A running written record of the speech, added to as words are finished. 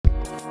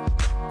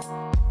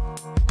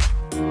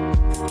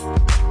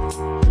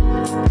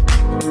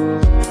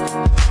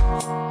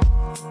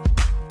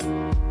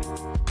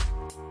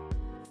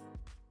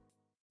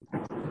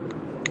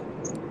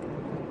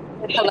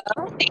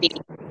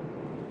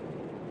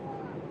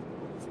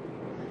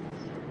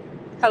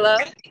Hello?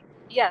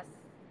 Yes.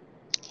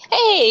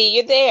 Hey,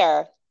 you're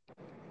there.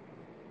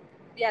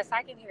 Yes,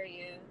 I can hear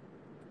you.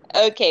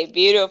 Okay,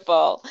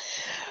 beautiful.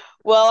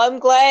 Well, I'm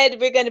glad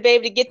we're going to be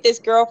able to get this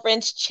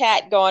girlfriend's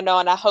chat going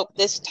on. I hope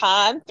this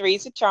time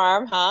three's a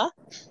charm, huh?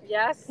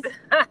 Yes.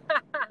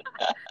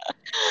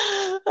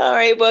 All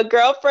right, well,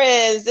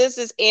 girlfriends, this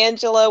is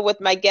Angela with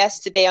my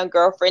guest today on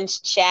Girlfriends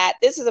Chat.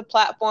 This is a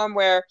platform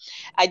where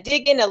I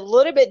dig in a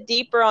little bit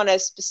deeper on a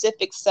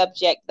specific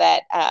subject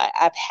that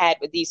I've had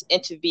with these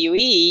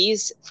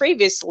interviewees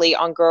previously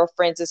on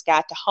Girlfriends'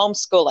 Guide to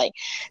Homeschooling.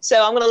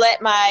 So I'm going to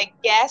let my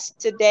guest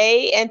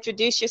today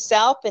introduce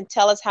yourself and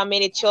tell us how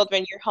many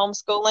children you're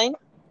homeschooling.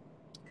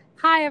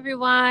 Hi,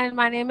 everyone.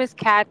 My name is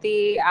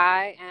Kathy.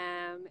 I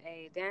am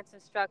a dance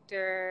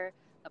instructor,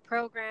 a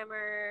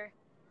programmer,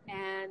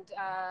 and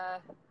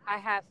I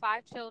have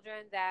five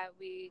children that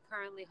we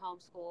currently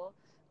homeschool,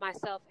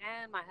 myself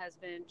and my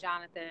husband,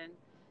 Jonathan.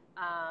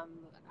 Um,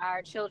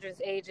 our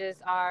children's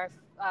ages are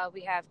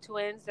we have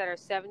twins that are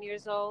 7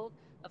 years old,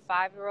 a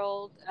 5 year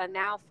old, a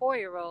now 4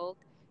 year old,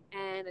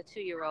 and a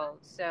 2 year old.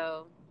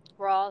 So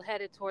we're all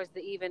headed towards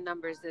the even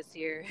numbers this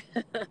year.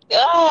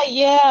 Oh,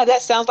 yeah,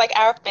 that sounds like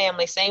our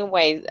family. Same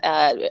way.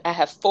 I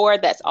have four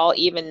that's all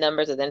even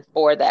numbers, and then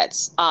four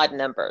that's odd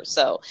numbers.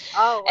 So,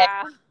 Oh, uh,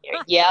 wow.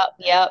 yep,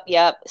 yep,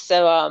 yep.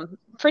 So,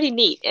 pretty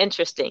neat,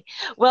 interesting.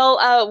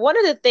 Well, one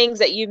of the things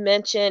that you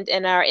mentioned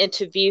in our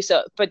interview.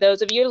 So, for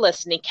those of you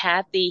listening,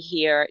 Kathy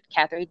here,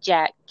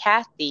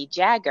 Kathy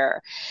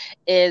Jagger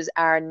is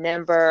our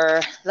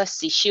number, let's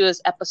see, she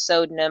was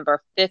episode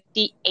number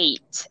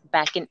 58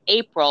 back in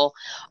April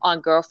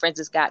on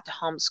Girlfriends' Guide to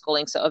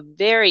Homeschooling. So a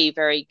very,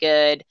 very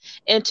good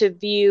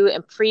interview.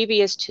 And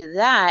previous to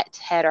that,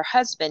 had her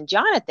husband,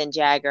 Jonathan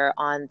Jagger,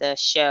 on the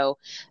show.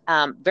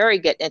 Very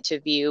good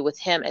interview with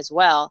him as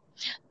well.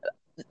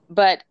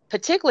 But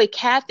particularly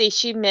Kathy,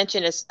 she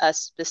mentioned a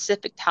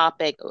specific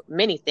topic,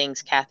 many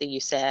things, Kathy, you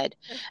said,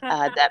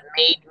 that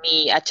made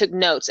me, I took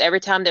notes. Every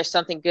time there's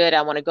something good,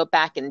 I want to go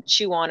back and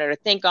chew on it or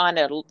think on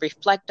it or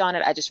reflect on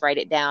it. I just write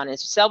it down. And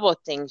several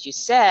things you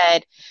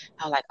said,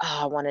 I was like, oh,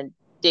 I want to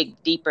dig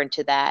deeper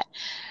into that.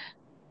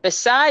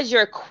 Besides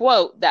your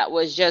quote, that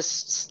was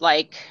just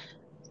like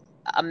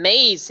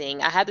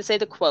amazing. I had to say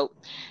the quote,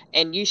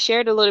 and you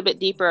shared a little bit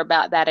deeper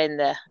about that in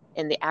the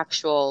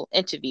actual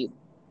interview.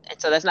 And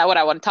so that's not what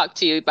I want to talk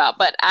to you about,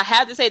 but I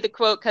had to say the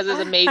quote because it's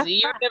amazing.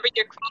 You remember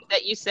your quote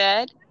that you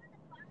said?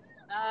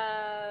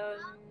 um,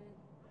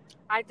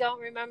 I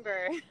don't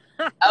remember.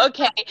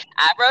 Okay,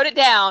 I wrote it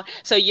down.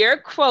 So your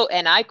quote,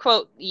 and I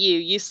quote you,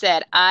 you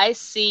said, "I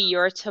see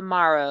your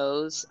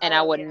tomorrows, and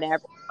I Oh, would yes.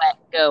 never let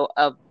go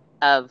of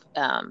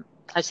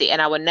let's see,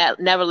 and I would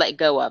never let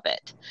go of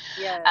it."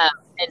 Yes. Um,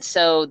 and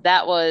so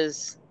that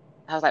was,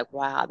 I was like,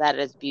 wow, that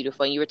is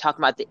beautiful. And you were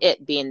talking about the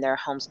it being their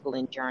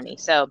homeschooling journey.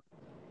 So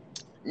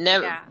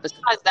never, Yeah.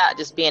 besides that,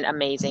 just being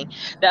amazing.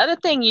 The other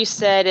thing you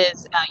said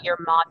is your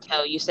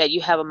motto. You said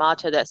you have a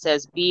motto that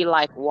says, be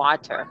like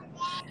water.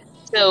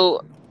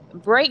 So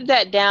break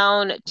that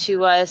down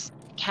to us,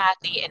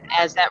 Kathy, and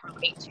as that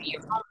relates to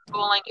your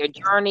homeschooling, your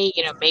journey,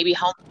 maybe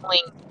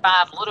homeschooling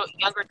five little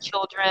younger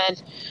children.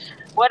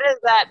 What does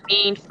that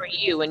mean for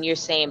you when you're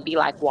saying be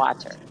like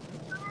water?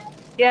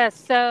 Yes.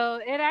 So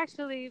it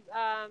actually,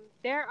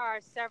 there are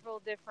several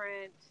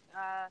different.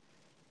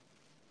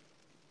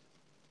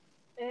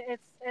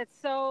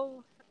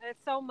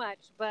 It's so much,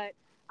 but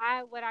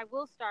I what I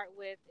will start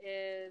with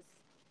is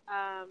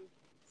um,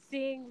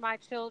 seeing my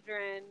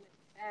children,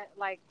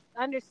 like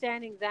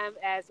understanding them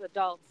as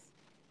adults.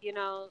 You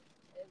know,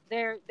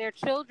 they're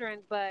children,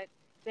 but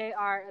they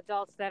are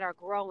adults that are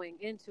growing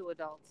into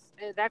adults.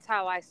 That's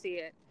how I see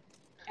it.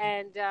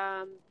 And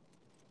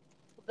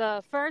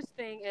the first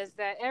thing is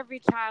that every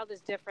child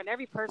is different,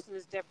 every person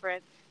is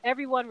different,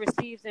 everyone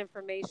receives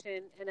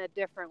information in a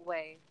different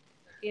way.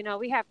 You know,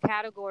 we have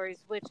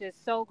categories, which is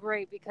so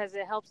great because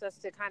it helps us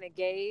to kind of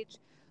gauge,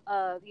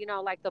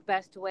 like the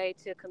best way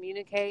to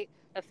communicate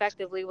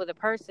effectively with a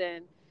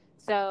person.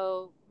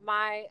 So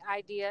my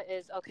idea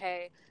is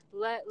okay,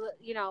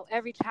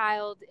 every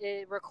child,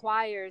 it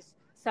requires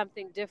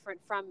something different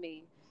from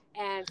me.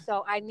 And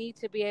so I need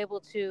to be able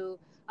to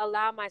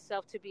allow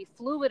myself to be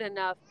fluid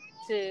enough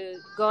to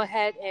go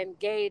ahead and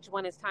gauge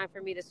when it's time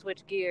for me to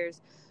switch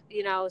gears.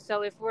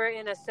 So if we're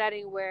in a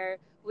setting where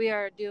we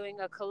are doing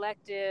a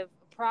collective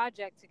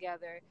project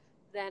together,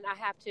 then I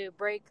have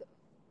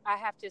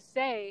to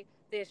say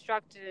the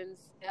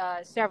instructions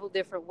several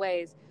different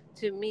ways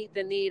to meet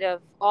the need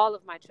of all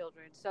of my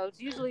children. So it's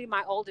usually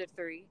my older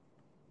three,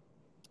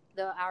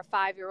 our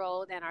 5 year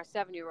old and our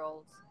 7 year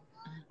olds.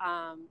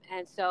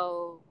 And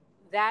so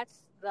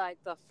that's like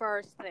the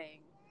first thing,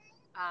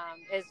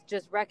 is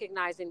just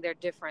recognizing their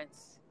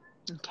difference.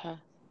 Okay.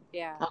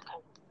 Yeah. Okay.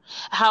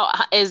 How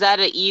is that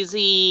an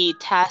easy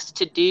task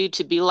to do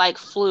to be like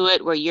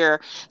fluid where you're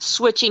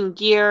switching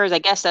gears? I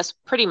guess that's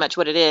pretty much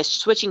what it is.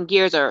 Switching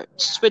gears or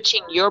Yeah.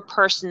 switching your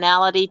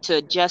personality to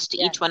adjust to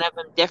Yes. each one of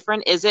them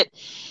different. Is it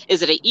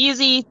an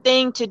easy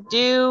thing to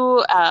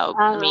do?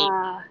 I mean,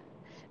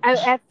 Uh,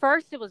 at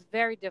first, it was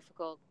very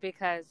difficult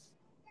because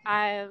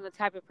I am the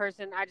type of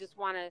person, I just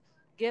want to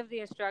give the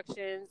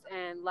instructions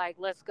and like,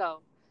 let's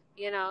go,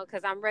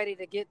 because I'm ready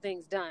to get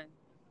things done.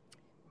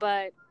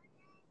 But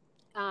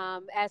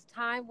as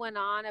time went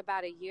on,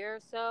 about a year or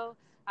so,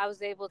 I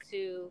was able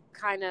to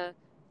kind of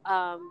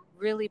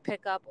really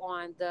pick up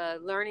on the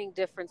learning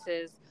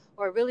differences,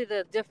 or really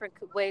the different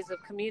ways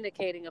of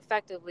communicating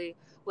effectively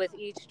with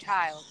each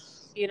child.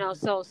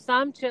 So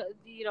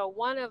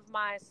one of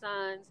my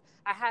sons,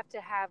 I have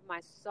to have my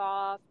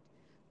soft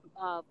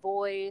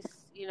voice.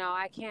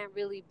 I can't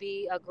really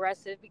be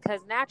aggressive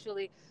because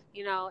naturally,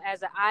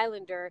 as an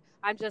islander,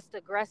 I'm just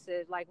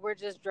aggressive. Like, we're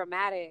just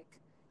dramatic,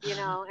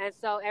 and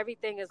so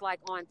everything is like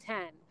on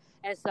 10.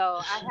 And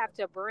so I have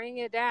to bring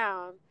it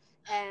down,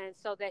 and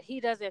so that he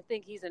doesn't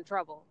think he's in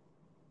trouble.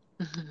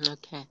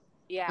 Okay.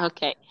 Yeah.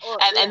 Okay. Or,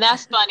 And yeah.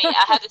 that's funny.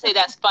 I have to say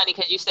that's funny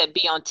because you said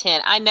be on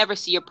 10. I never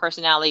see your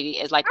personality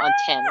as like on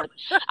 10. Like,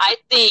 I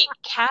think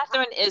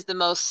Catherine is the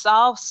most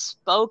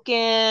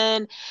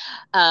soft-spoken,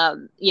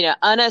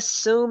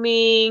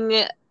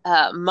 unassuming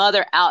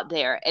mother out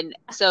there. And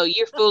so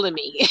you're fooling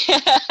me.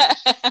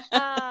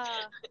 uh,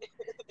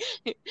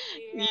 You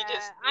yeah. you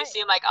I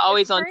seem like It's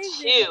always on crazy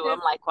two. because, I'm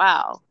like,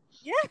 wow.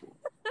 yeah.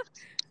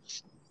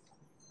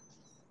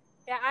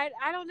 Yeah,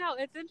 I don't know.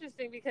 It's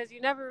interesting because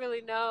you never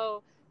really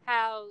know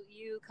how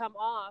you come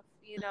off.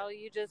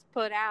 You just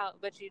put out,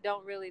 but you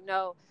don't really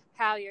know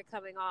how you're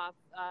coming off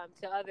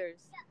to others.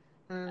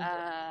 Mm,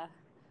 Uh,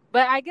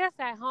 but I guess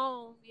at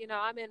home,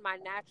 I'm in my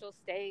natural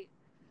state.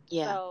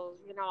 yeah. So,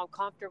 I'm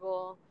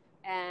comfortable,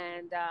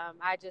 and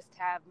I just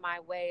have my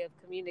way of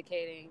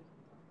communicating.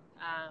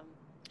 Um,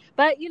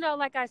 but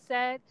like I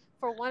said,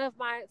 for one of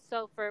my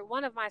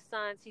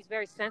sons, he's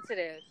very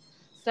sensitive.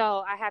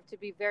 So I have to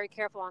be very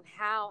careful on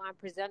how I'm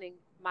presenting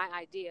my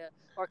idea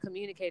or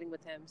communicating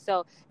with him.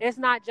 So it's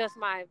not just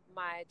my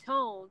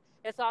tone;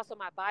 it's also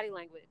my body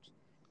language.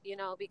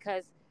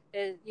 Because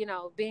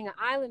being an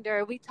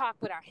islander, we talk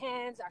with our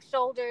hands, our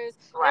shoulders,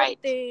 Right.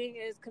 everything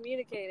is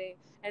communicating.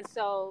 And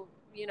so,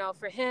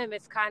 for him,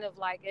 it's kind of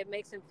like it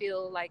makes him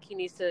feel like he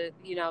needs to,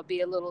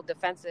 be a little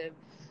defensive.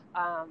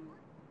 Um,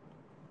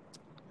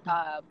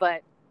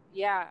 but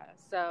yeah,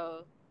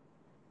 so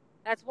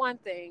that's one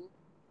thing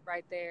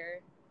right there.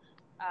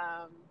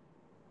 Um,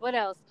 what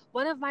else?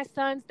 One of my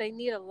sons, they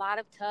need a lot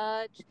of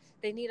touch.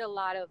 They need a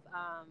lot of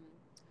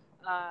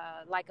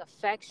like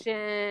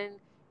affection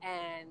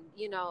and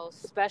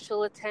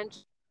special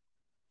attention,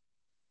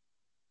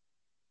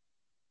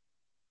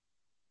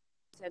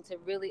 and to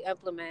really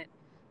implement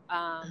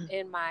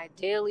in my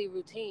daily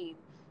routine.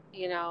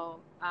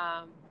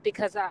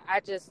 Because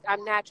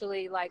I'm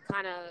naturally like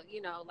kind of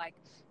like,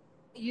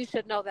 you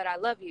should know that I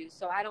love you.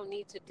 So I don't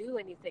need to do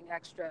anything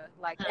extra.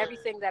 Like,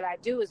 everything that I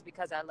do is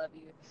because I love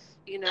you,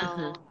 you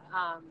Mm-hmm. know.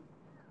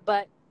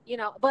 But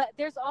but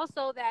there's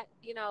also that,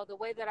 the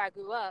way that I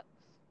grew up,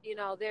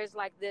 there's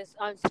like this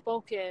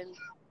unspoken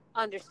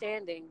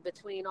understanding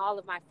between all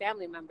of my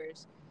family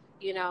members.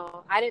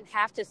 I didn't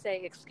have to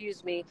say,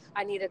 excuse me,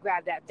 I need to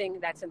grab that thing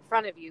that's in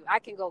front of you. I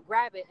can go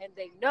grab it, and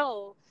they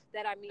know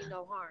that I mean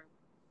no harm,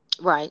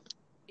 Right.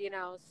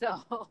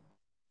 so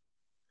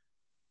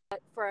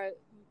for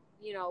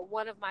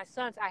one of my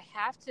sons, I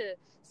have to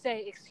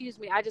say, excuse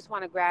me, I just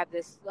want to grab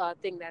this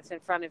thing that's in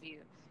front of you.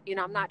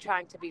 I'm not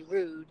trying to be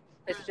rude.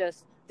 It's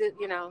just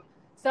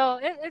so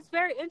it's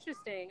very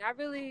interesting. I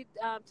really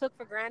took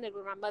for granted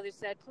when my mother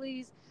said,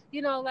 please,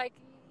 like,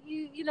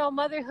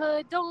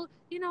 motherhood, don't,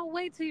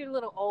 wait till you're a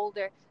little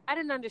older. I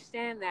didn't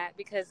understand that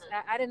because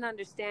I didn't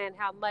understand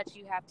how much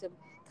you have to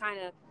kind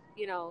of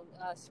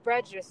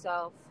spread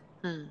yourself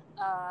Mm.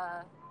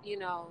 uh,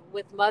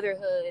 with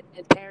motherhood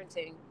and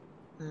parenting.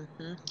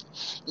 Hmm.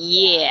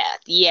 Yeah.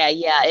 Yeah, yeah,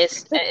 yeah.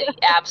 It's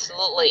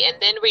absolutely. And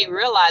then we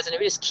realize, and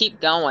we just keep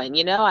going.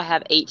 I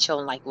have 8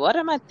 children. Like, what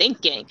am I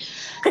thinking?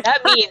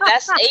 That means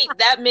that's eight,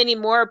 that many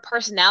more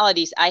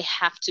personalities I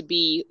have to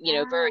be,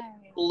 very Right.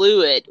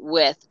 fluid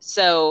with.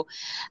 So,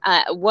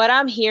 what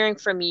I'm hearing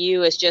from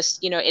you is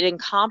just, it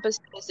encompasses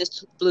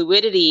this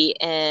fluidity,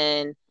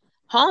 and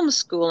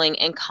homeschooling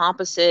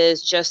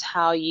encompasses just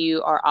how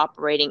you are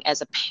operating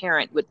as a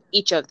parent with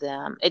each of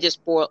them. It just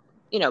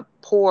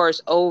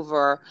pours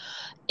over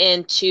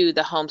into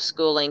the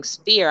homeschooling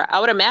sphere. I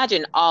would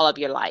imagine all of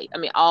your life. I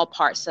mean, all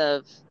parts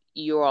of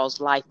your all's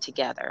life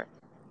together.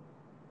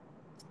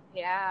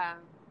 Yeah.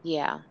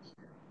 Yeah.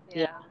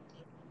 Yeah. Yeah.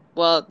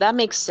 Well, that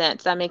makes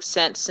sense. That makes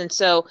sense. And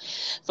so,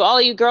 for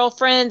all you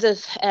girlfriends,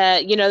 if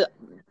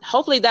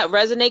hopefully that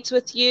resonates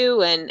with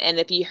you. And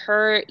if you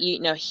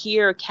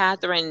hear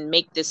Catherine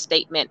make this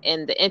statement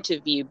in the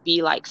interview,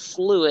 be like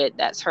fluid.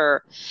 That's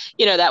her.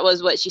 That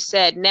was what she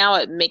said. Now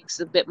it makes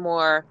a bit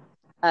more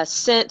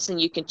sense,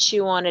 and you can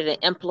chew on it and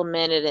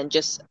implement it, and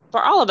just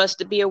for all of us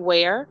to be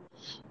aware,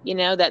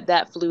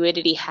 that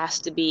fluidity has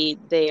to be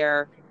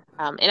there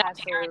in our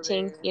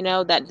Absolutely.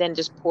 parenting, that then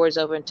just pours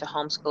over into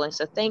homeschooling.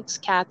 So thanks,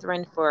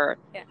 Catherine, for.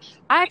 Yeah.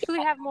 I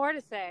actually have more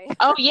to say.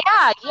 Oh,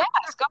 yeah,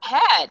 yes, go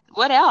ahead.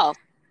 What else?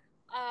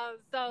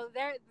 So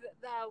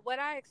what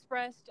I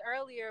expressed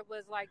earlier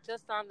was like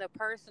just on the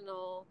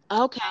personal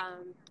Okay.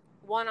 um,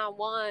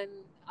 one-on-one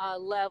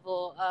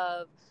level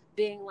of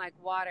being like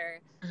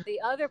water.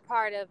 The other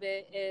part of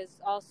it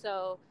is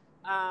also,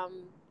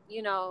 um,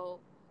 you know,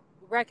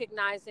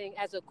 recognizing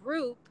as a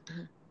group,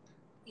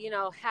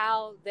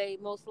 how they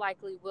most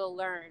likely will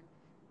learn,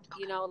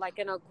 like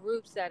in a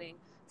group setting.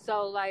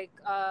 So, like,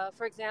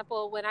 for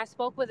example, when I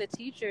spoke with a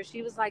teacher,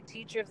 she was like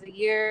Teacher of the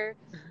Year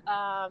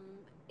um,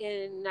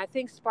 in, I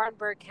think,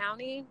 Spartanburg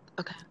County.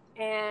 Okay.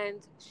 And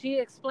she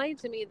explained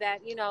to me that,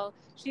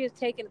 she has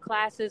taken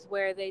classes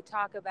where they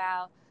talk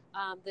about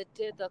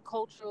the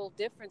cultural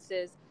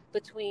differences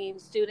between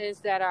students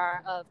that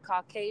are of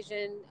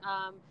Caucasian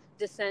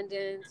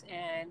descendants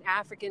and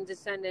African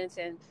descendants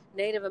and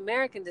Native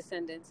American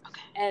descendants.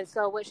 Okay. And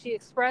so what she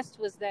expressed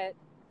was that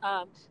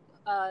um,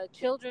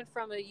 children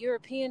from a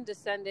European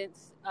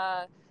descendants,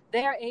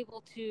 they are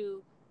able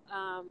to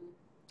um,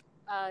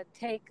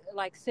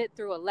 sit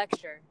through a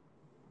lecture,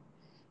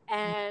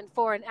 and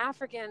for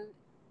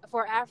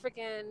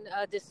African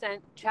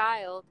descent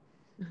child,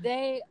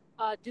 they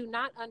do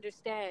not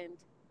understand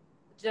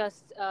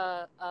just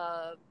how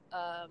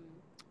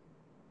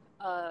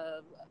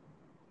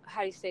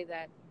do you say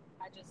that?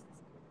 I just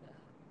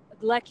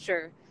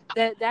lecture.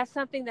 That's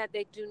something that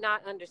they do not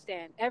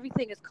understand.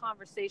 Everything is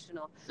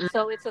conversational,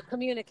 so it's a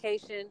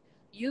communication.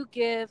 You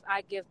give,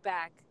 I give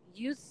back.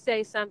 You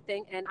say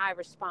something, and I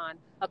respond.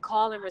 A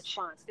call and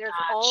response. There's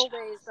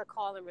always a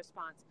call and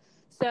response.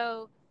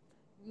 So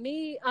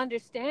me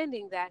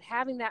understanding that,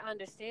 having that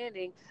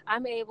understanding,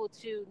 I'm able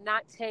to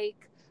not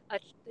take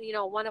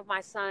one of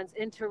my sons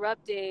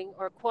interrupting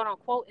or quote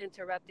unquote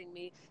interrupting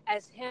me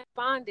as him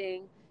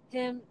responding,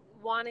 him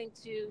wanting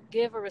to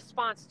give a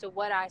response to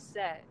what I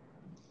said.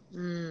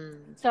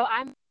 So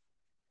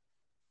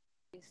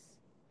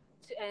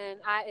and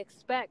I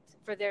expect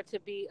for there to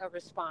be a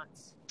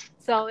response.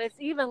 So it's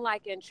even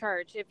like in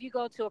church. If you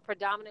go to a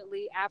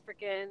predominantly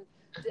African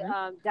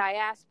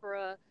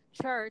diaspora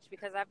church,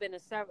 because I've been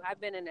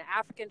in an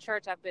African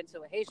church, I've been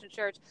to a Haitian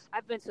church,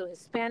 I've been to a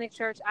Hispanic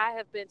church, I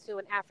have been to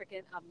an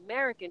African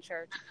American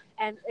church,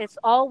 and it's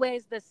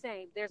always the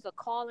same. There's a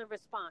call and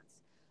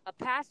response. A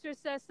pastor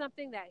says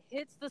something that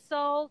hits the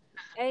soul,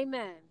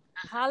 amen,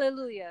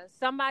 hallelujah.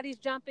 Somebody's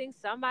jumping,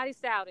 somebody's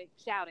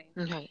shouting,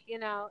 and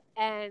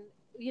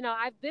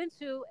I've been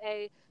to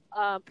a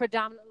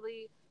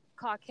predominantly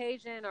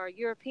Caucasian or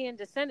European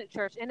descendant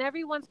church, and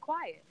everyone's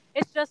quiet.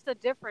 It's just a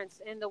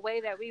difference in the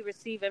way that we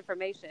receive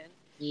information.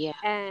 Yeah.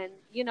 And,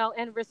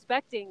 and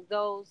respecting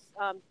those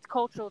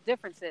cultural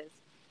differences,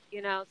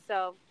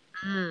 so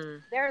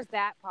there's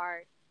that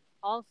part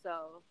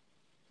also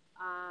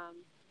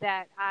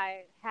that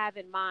I have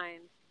in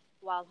mind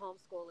while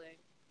homeschooling.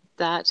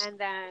 And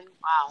then,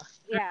 wow.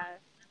 Yeah.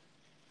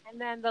 And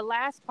then the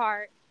last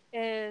part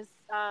is,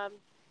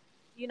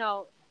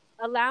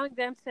 allowing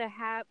them to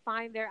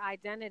find their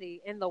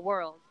identity in the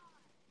world,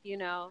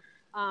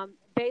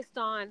 based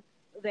on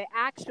the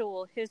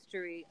actual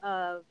history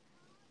of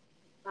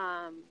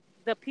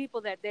the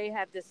people that they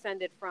have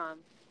descended from,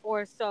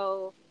 or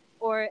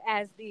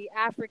as the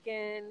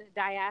African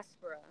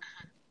diaspora,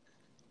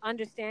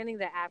 understanding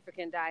the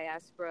African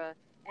diaspora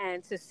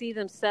and to see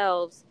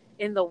themselves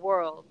in the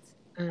world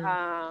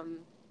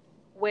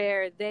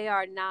where they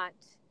are not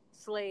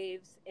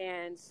slaves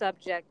and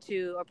subject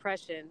to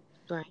oppression.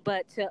 Right.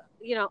 But to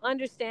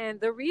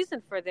understand the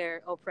reason for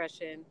their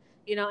oppression,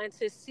 and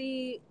to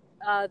see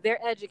their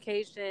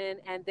education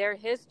and their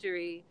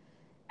history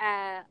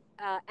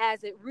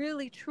as it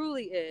really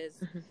truly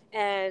is,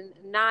 and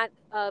not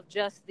of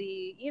just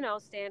the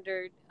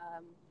standard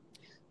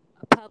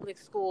public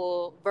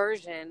school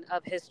version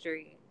of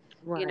history.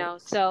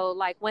 Right. So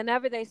like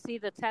whenever they see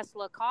the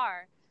Tesla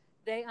car,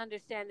 they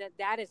understand that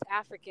that is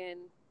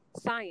African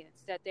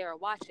science that they are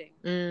watching.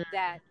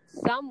 That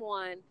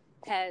someone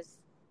has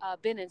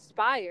been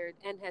inspired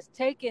and has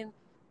taken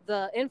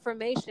the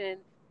information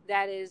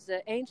that is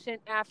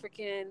ancient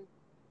African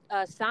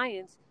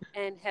science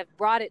and have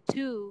brought it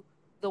to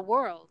the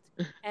world,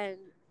 and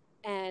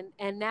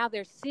now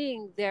they're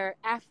seeing their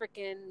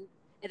Africanness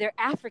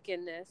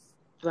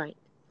right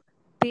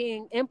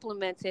being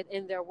implemented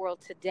in their world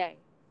today.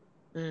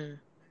 So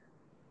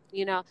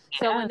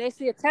when they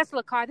see a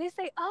Tesla car, they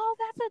say, "Oh,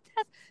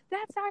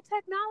 that's our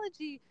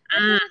technology."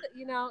 And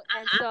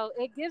so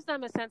it gives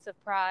them a sense of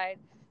pride,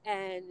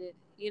 and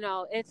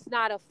it's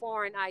not a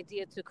foreign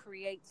idea to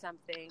create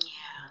something.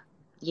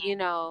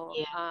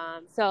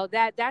 So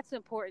that's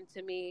important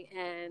to me,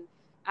 and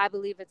I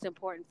believe it's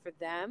important for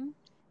them,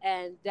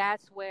 and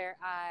that's where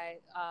I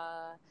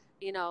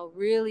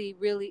really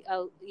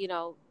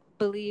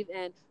believe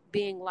in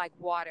being like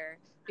water.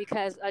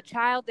 Because a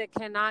child that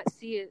cannot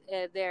see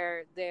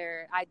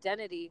their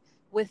identity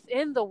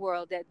within the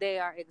world that they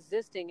are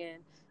existing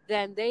in,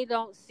 then they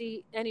don't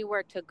see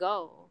anywhere to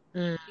go.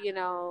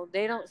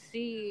 They don't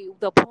see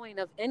the point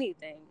of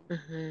anything.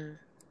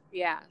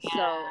 Yeah.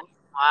 So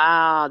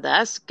Wow,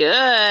 that's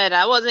good.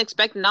 I wasn't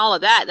expecting all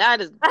of that. That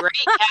is great,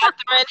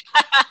 Catherine.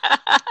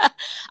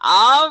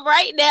 All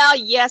right now,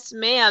 yes,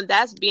 ma'am.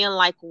 That's being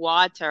like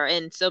water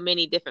in so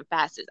many different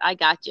facets. I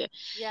got you.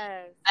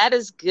 Yes. That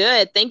is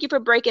good. Thank you for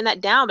breaking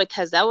that down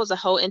because that was a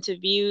whole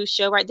interview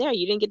show right there.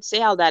 You didn't get to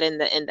say all that in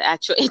the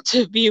actual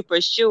interview for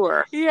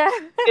sure. Yeah.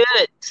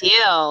 Good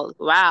deal.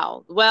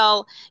 Wow.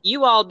 Well,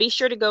 you all be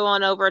sure to go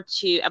on over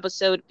to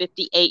episode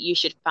 58. You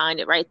should find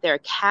it right there.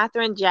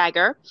 Catherine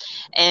Jagger,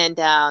 and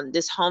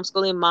this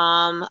homeschooling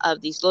mom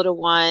of these little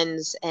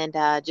ones, and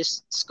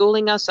just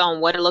schooling us on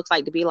what it looks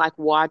like to be like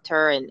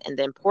water and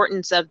the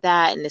importance of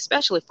that, and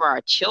especially for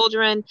our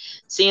children,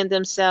 seeing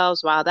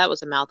themselves. Wow, that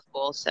was a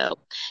mouthful. So,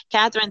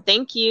 Catherine,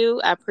 thank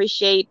you. I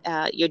appreciate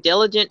your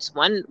diligence.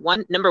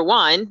 Number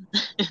one,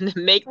 to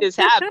make this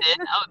happen.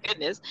 Oh,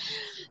 goodness.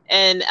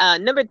 And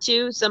number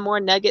two, some more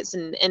nuggets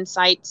and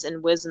insights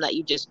and wisdom that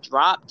you just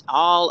dropped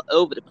all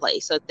over the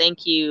place. So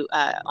thank you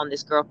on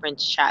this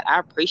girlfriend's chat. I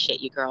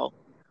appreciate you, girl.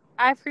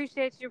 I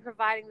appreciate you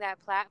providing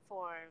that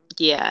platform.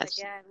 Yes.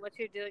 Again, what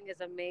you're doing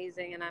is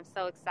amazing, and I'm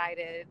so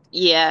excited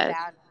Yes.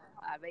 about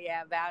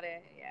about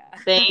it. Yeah.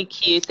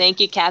 Thank you. Thank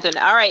you, Catherine.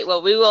 All right.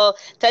 Well, we will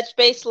touch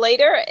base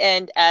later.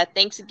 And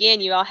thanks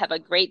again. You all have a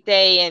great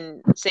day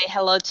and say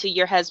hello to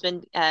your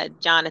husband,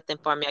 Jonathan,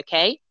 for me,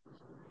 okay?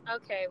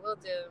 Okay, we'll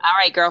do. All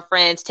right,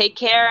 girlfriends. Take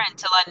care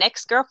until our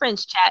next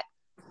girlfriends chat.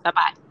 Bye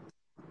bye.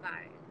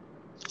 Bye.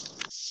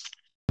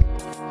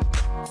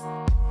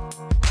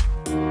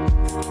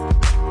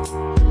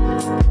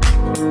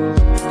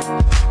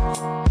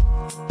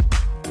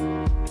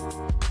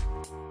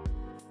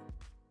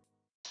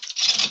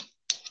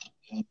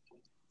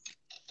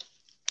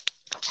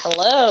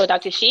 Hello,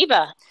 Dr.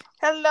 Shiva.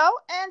 Hello,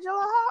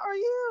 Angela. How are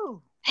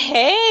you?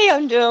 Hey,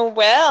 I'm doing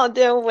well.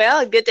 Doing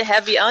well. Good to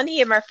have you on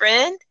here, my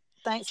friend.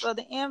 Thanks for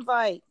the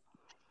invite.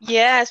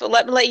 Yes, well,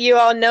 let me let you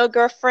all know,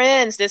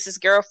 girlfriends. This is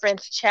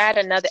Girlfriends Chat,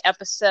 another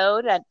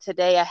episode.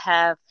 Today I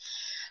have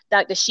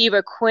Dr.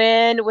 Shiva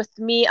Quinn with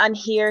me on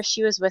here.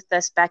 She was with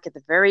us back at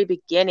the very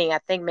beginning. I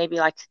think maybe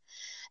like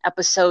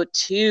episode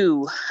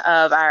 2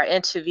 of our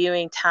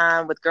interviewing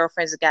time with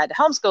Girlfriends Guide to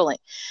Homeschooling.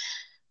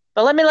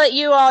 But let me let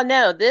you all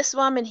know, this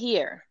woman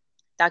here,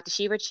 Dr.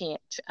 Shiva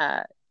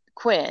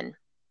Quinn,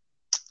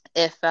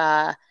 if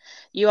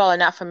you all are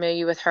not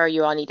familiar with her,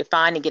 you all need to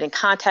find and get in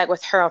contact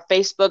with her on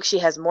Facebook. She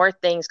has more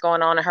things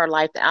going on in her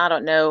life that I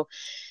don't know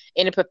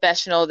any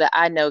professional that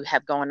I know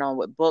have going on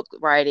with book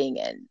writing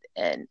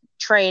and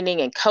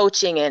training and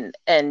coaching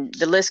and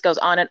the list goes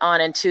on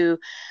into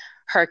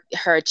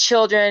her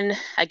children.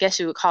 I guess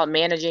you would call it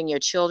managing your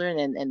children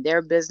and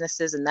their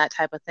businesses and that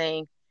type of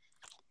thing.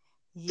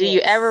 Yes. Do you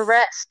ever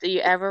rest? Do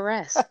you ever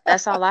rest?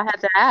 That's all I have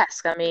to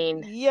ask. I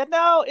mean,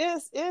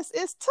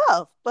 it's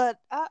tough, but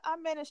I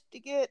managed to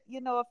get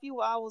a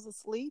few hours of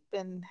sleep,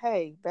 and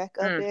hey, back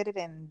up at it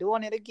and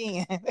doing it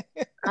again.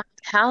 I'm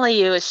telling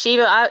you,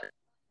 Shiva,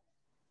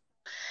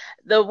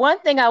 the one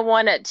thing I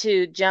wanted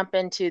to jump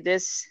into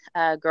this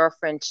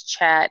Girlfriends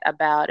Chat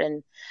about,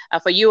 and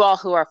for you all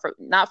who are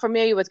not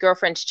familiar with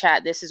Girlfriends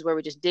Chat, this is where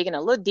we're just digging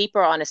a little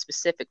deeper on a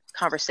specific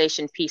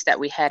conversation piece that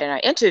we had in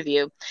our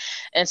interview.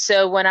 And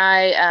so when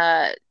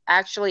I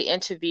actually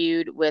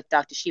interviewed with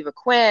Dr. Shiva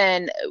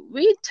Quinn,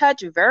 we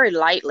touched very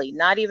lightly,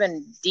 not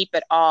even deep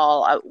at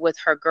all, with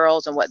her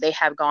girls and what they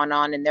have gone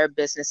on in their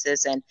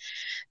businesses and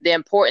the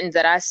importance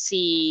that I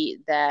see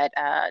that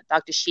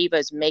Dr. Shiva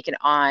is making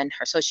on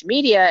her social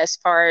media as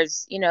far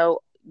as,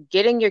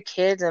 getting your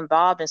kids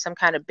involved in some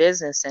kind of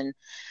business and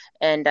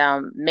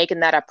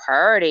making that a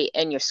priority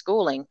in your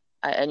schooling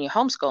and your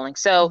homeschooling.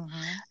 So,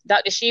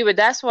 Dr. Shiva,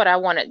 that's what I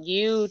wanted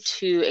you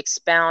to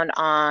expound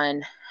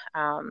on.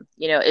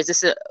 Is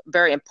this a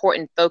very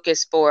important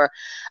focus for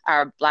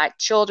our Black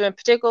children,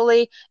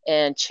 particularly,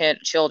 and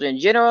children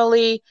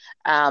generally,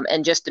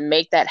 and just to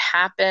make that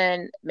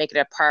happen, make it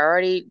a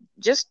priority?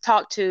 Just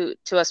talk to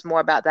us more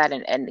about that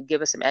and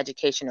give us some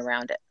education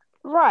around it.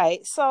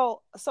 Right.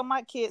 So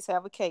my kids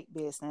have a cake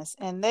business,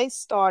 and they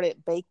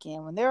started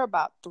baking when they're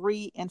about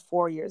 3 and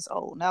 4 years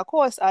old. Now, of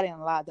course, I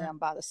didn't allow them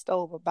by the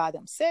stove or by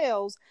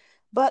themselves,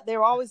 but they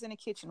were always in the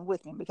kitchen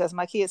with me because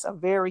my kids are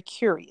very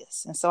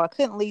curious. And so I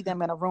couldn't leave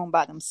them in a room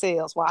by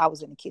themselves while I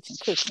was in the kitchen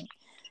cooking.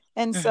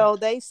 And so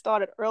they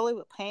started early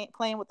with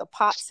playing with the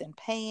pots and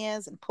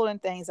pans and pulling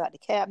things out the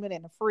cabinet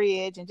and the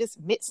fridge and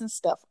just mixing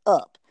stuff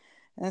up.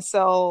 And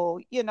so,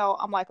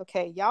 I'm like,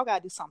 okay, y'all got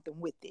to do something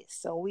with this.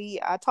 So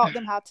I taught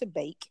them how to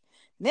bake.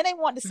 And then they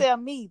wanted to sell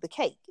me the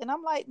cake. And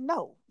I'm like,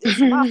 no, this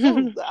is my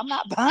food. I'm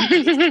not buying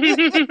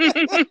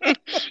it.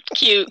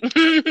 Cute.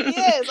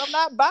 Yes, I'm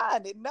not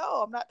buying it.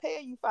 No, I'm not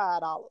paying you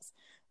 $5.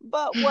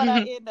 But what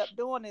I end up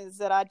doing is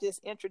that I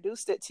just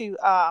introduced it to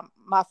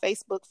my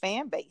Facebook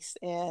fan base,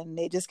 and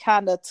it just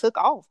kind of took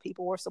off.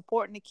 People were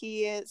supporting the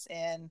kids,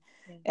 and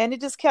it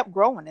just kept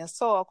growing. And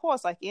so, of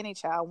course, like any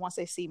child, once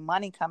they see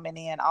money coming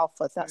in off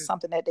of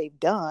something that they've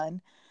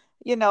done,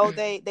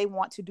 they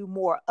want to do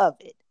more of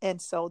it. And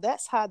so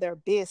that's how their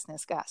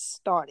business got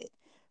started.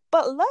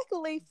 But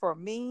luckily for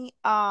me,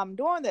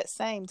 during that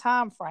same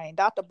time frame,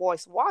 Dr.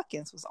 Boyce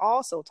Watkins was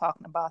also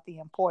talking about the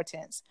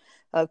importance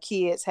of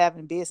kids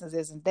having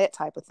businesses and that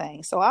type of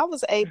thing. So I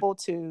was able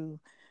to,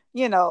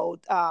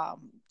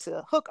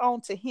 to hook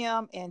on to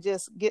him and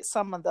just get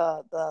some of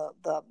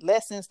the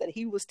lessons that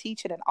he was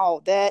teaching and all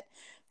that.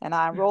 And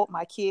I enrolled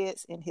my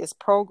kids in his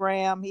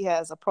program. He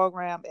has a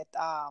program at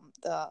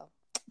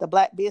the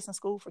Black Business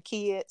School for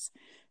Kids.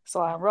 So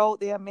I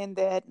enrolled them in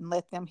that and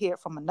let them hear it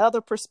from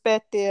another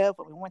perspective.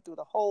 We went through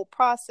the whole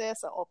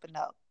process. I opened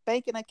up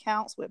banking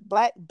accounts with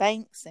Black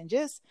banks and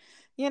just,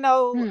 doing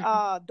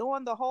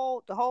the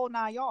whole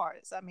 9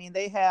 yards. I mean,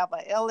 they have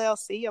a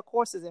LLC, of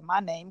course, is in my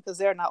name because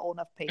they're not old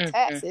enough to pay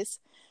taxes.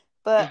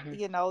 But,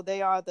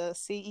 they are the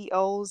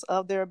CEOs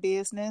of their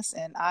business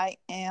and I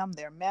am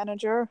their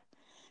manager.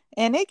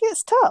 And it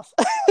gets tough.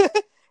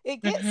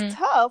 It gets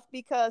tough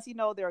because,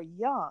 they're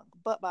young,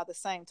 but by the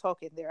same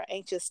token, they're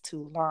anxious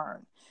to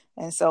learn.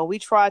 And so we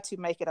try to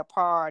make it a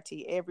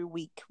priority every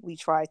week. We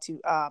try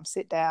to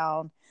sit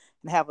down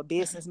and have a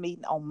business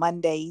meeting on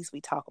Mondays.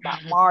 We talk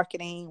about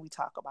marketing. We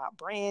talk about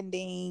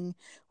branding.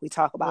 We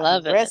talk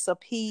about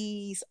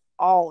recipes,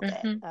 all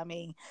that. I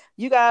mean,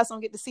 you guys don't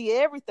get to see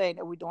everything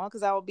that we're doing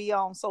because I will be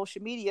on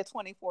social media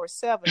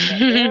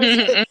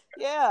 24/7.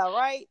 Yeah,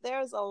 right.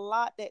 There's a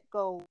lot that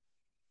goes.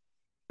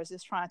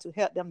 Is trying to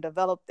help them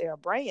develop their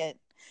brand.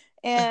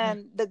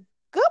 And the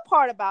good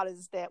part about it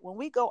is that when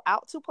we go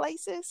out to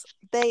places,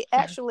 they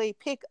actually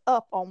pick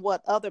up on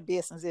what other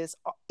businesses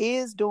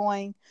is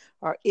doing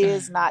or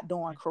is not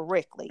doing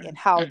correctly and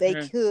how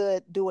they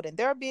could do it in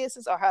their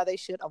business or how they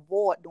should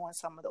avoid doing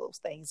some of those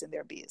things in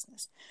their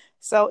business.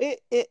 So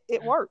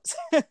it works.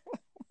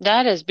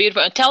 That is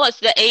beautiful. And tell us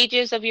the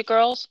ages of your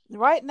girls.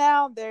 Right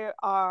now, there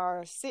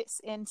are 6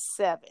 and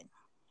 7.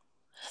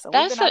 So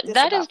that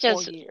is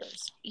just 4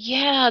 years.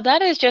 Yeah,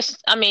 that is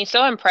just, I mean,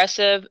 so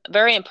impressive,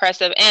 very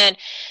impressive. And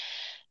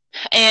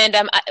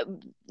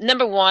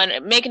number one,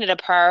 making it a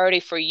priority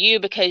for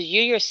you because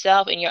you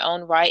yourself in your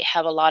own right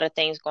have a lot of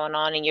things going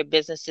on in your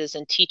businesses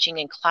and teaching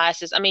and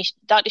classes. I mean,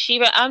 Dr.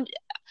 Shiva,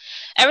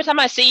 every time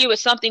I see you with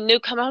something new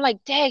coming, I'm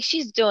like, dang,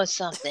 she's doing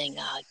something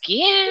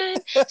again,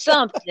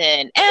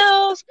 something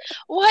else.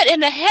 What in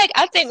the heck?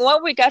 I think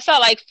 1 week I saw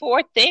like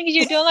 4 things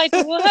you're doing. Like,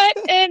 what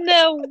in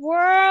the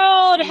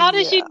world? How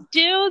did you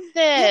do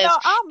this?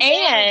 I'm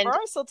very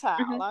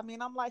versatile. I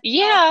mean, I'm like,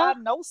 if I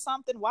know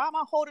something, why am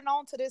I holding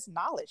on to this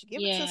knowledge?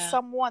 Give it to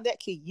someone that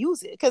can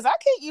use it. Because I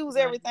can't use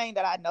everything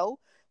that I know.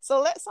 So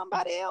let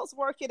somebody else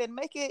work it and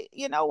make it,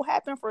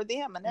 happen for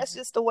them. And that's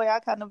just the way I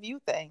kind of view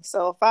things.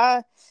 So if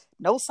I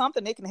know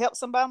something that can help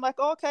somebody, I'm like,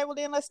 oh, okay, well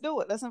then let's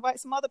do it. Let's invite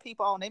some other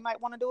people on. They might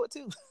want to do it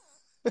too.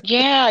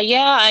 Yeah.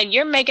 And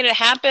you're making it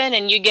happen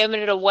and you're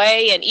giving it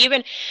away. And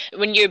even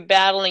when you're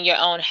battling your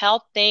own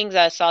health things,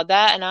 I saw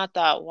that and I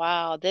thought,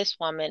 wow, this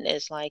woman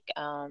is like,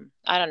 I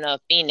don't know,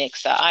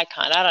 Phoenix, an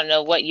icon. I don't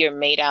know what you're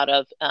made out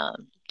of,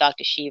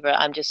 Dr. Shiva.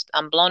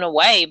 I'm blown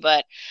away,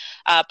 but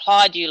I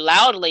applaud you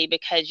loudly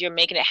because you're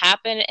making it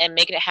happen and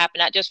making it happen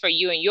not just for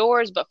you and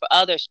yours, but for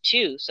others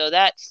too. So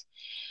that's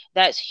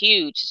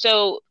huge.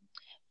 So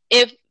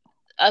if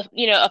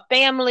a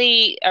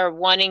family are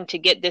wanting to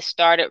get this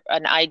started,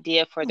 an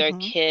idea for their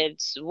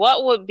kids,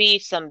 what would be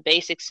some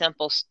basic,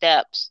 simple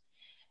steps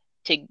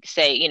to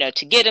say,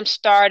 to get them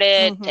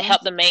started, to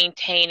help them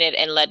maintain it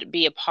and let it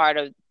be a part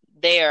of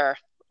their,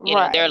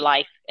 their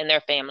life and their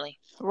family?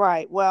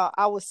 Right. Well,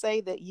 I would say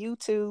that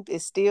YouTube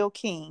is still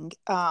king.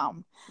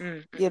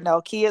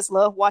 Kids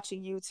love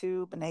watching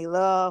YouTube and they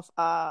love,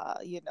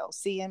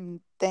 seeing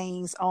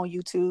things on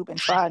YouTube and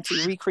trying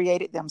to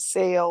recreate it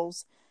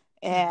themselves.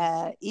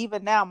 And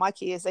even now, my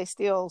kids, they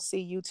still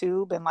see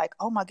YouTube and like,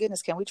 oh my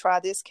goodness, can we try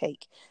this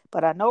cake?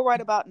 But I know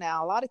right about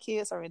now, a lot of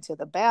kids are into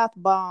the bath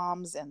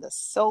bombs and the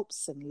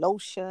soaps and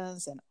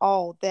lotions and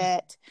all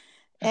that.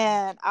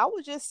 And I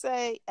would just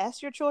say,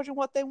 ask your children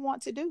what they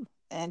want to do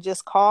and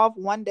just carve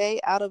one day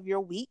out of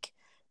your week,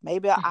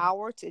 maybe an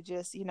hour to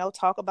just,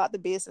 talk about the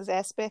business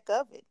aspect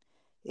of it.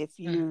 If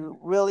you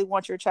really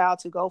want your child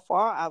to go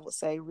far, I would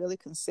say really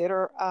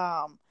consider,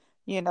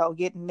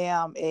 getting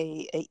them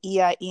a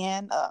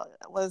EIN,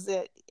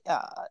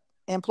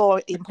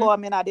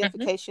 employment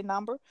identification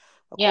number.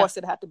 Of course,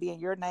 it'd have to be in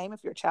your name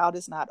if your child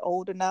is not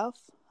old enough.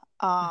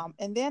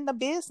 And then the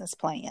business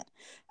plan.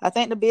 I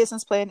think the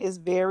business plan is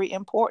very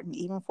important,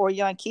 even for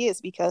young kids,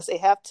 because they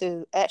have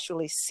to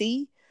actually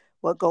see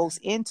what goes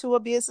into a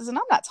business. And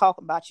I'm not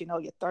talking about,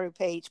 your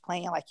 30-page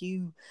plan, like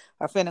you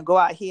are finna go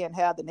out here and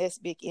have the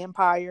next big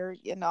empire.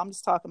 I'm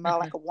just talking about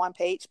like a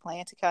 1-page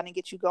plan to kind of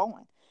get you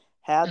going.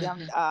 Have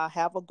them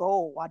have a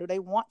goal. Why do they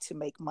want to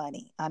make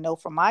money? I know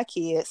for my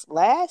kids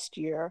last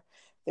year,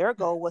 their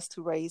goal was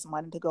to raise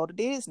money to go to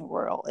Disney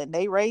World, and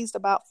they raised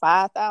about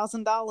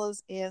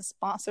 $5,000 and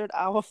sponsored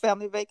our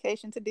family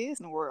vacation to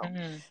Disney World.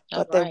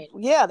 But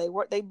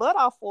they butt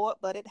off for it,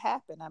 but it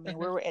happened. I mean,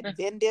 we were at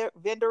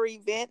vendor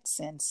events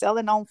and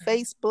selling on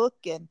Facebook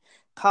and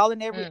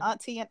calling every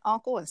auntie and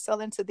uncle and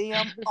selling to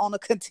them on a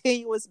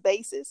continuous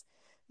basis.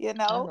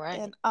 All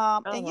right.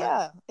 All And right.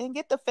 yeah, and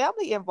get the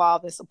family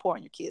involved in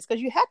supporting your kids,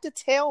 because you have to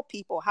tell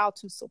people how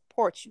to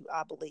support you,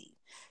 I believe.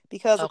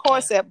 Because of Okay.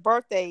 course at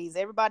birthdays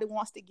everybody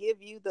wants to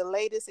give you the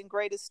latest and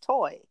greatest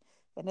toy.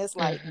 And it's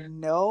like, Mm-hmm.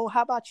 no,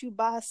 how about you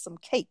buy some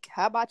cake?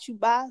 How about you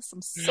buy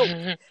some soap?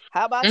 Mm-hmm.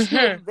 How about you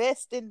Mm-hmm.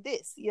 invest in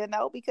this?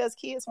 Because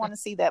kids want to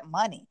see that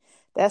money.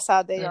 That's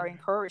how they are Mm-hmm.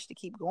 encouraged to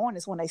keep going,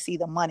 is when they see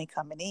the money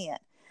coming in.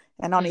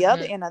 And on the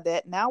other Mm-hmm. end of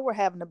that, now we're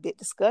having a big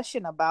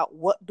discussion about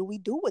what do we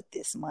do with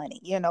this money.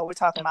 We're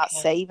talking about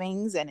Okay.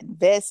 savings and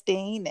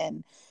investing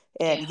and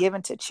Yeah.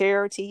 giving to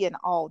charity and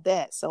all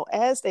that. So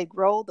as they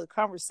grow, the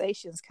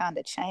conversations kind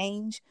of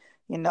change,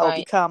 Right.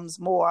 becomes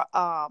more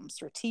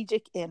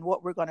strategic in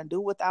what we're going to do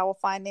with our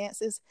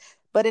finances.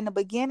 But in the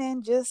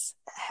beginning, just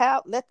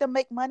let them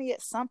make money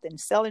at something,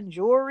 selling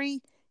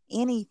jewelry,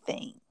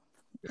 anything.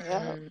 Yeah.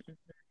 Mm-hmm.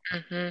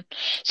 Mm-hmm.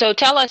 So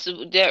tell us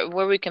there,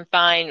 where we can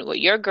find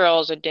what your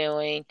girls are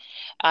doing.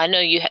 I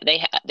know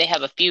they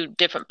have a few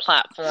different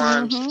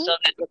platforms Mm-hmm. so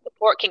that the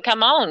support can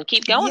come on,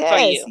 keep going for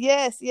Yes, you.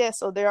 yes, yes.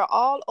 So they're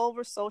all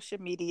over social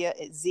media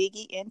at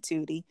Ziggy and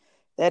Tootie.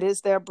 That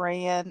is their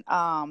brand.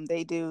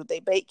 They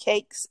bake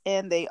cakes,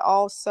 and they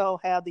also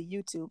have the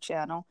YouTube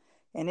channel,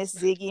 and it's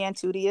Ziggy and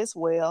Tootie as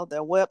well.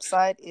 Their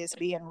website is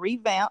being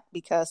revamped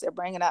because they're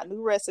bringing out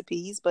new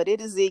recipes, but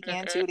it is Ziggy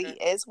and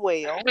Tootie as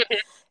well.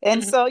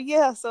 And so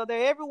yeah, so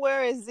they're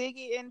everywhere as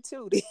Ziggy and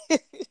Tootie.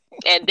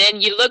 And then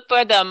you look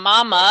for the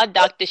mama,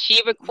 Dr.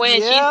 Shiva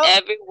Quinn. She's Yep.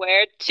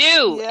 everywhere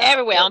too, Yep,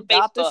 everywhere on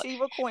Dr. Facebook.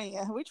 Shiva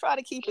Queen. We try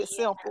to keep it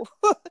Yeah. simple.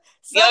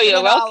 Yo, Something in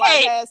yo, our life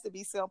okay. has to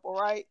be simple,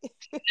 right?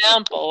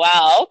 Simple.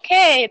 Wow.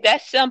 Okay.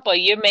 That's simple.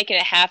 You're making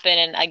it happen.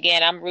 And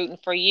again, I'm rooting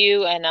for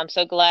you. And I'm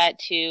so glad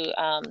to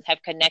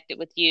have connected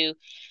with you,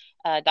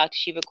 Dr.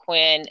 Shiva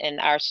Quinn, and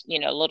our,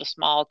 little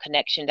small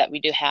connection that we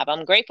do have.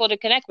 I'm grateful to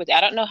connect with you.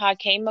 I don't know how I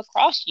came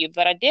across you,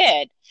 but I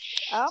did.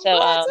 I'm So,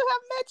 glad to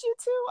have met you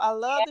too. I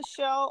love the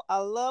show. I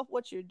love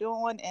what you're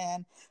doing.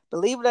 And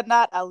believe it or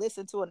not, I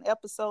listen to an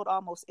episode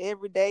almost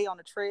every day on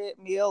the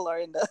treadmill or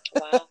in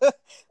wow. the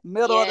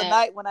middle of the Yeah.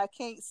 night when I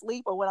can't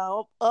sleep or when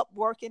I'm up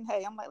working.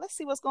 Hey, I'm like, let's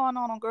see what's going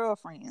on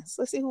Girlfriends.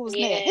 Let's see who's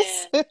Yeah.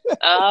 next.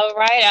 All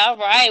right, all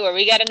right. Well,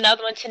 we got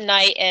another one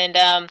tonight,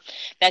 and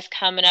that's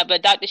coming up.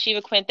 But Dr.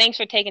 Shiva Quinn, thanks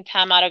for taking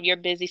time out of your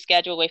busy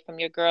schedule away from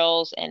your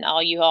girls and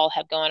all you all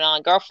have going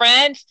on.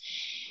 Girlfriends,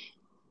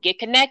 get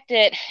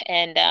connected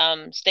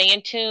and stay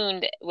in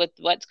tuned with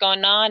what's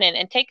going on,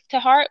 and take to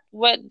heart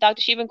what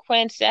Dr. Shiva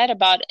Quinn said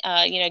about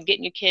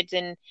getting your kids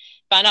and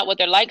find out what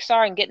their likes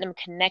are and getting them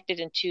connected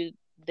into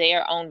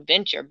their own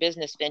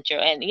business venture.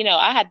 And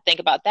I had to think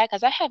about that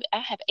because I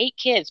have 8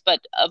 kids, but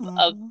of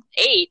Mm-hmm.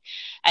 8,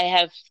 I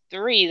have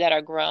 3 that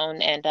are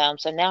grown, and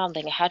so now I'm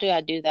thinking, how do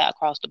I do that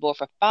across the board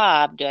for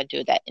 5? Do I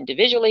do that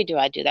individually? Do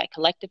I do that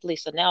collectively?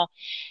 So now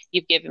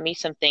you've given me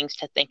some things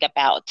to think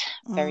about,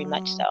 very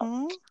much so.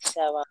 Mm-hmm.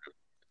 So,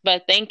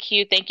 but thank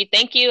you, thank you,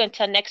 thank you.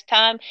 Until next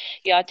time,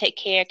 y'all take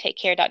care. Take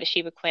care, Dr.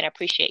 Shiva Quinn. I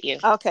appreciate you.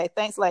 Okay,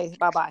 thanks, ladies.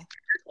 Bye-bye.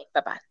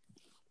 Bye bye.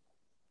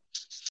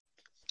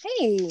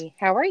 Hey,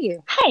 how are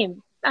you? Hi,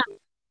 I'm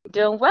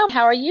doing well.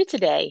 How are you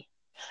today?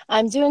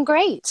 I'm doing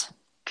great.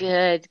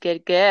 Good,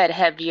 good, good.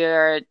 Have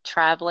your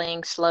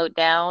traveling slowed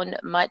down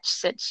much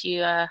since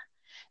you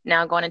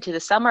now going into the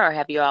summer, or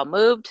have you all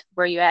moved?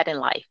 Where are you at in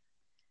life?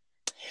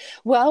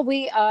 Well,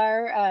 we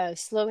are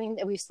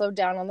we slowed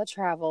down on the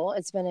travel.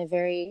 It's been a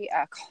very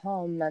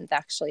calm month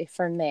actually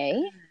for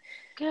May.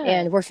 Good.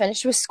 And we're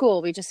finished with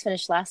school. We just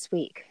finished last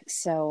week.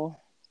 So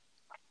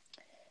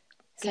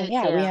Good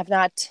yeah, deal. we have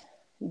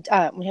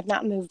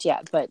not moved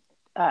yet, but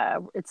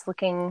it's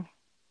looking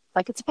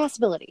like it's a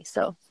possibility.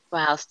 So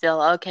Wow, still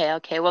okay,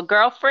 okay. Well,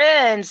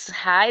 girlfriends,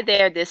 hi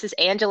there. This is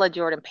Angela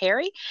Jordan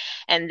Perry,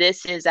 and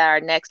this is our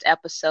next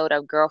episode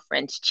of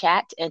Girlfriends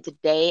Chat. And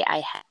today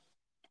I have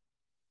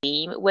a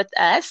team with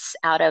us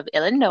out of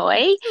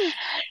Illinois.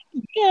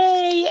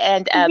 Yay!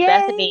 And Yay!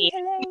 Bethany,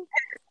 Hello.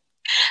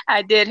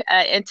 I did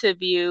an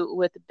interview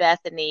with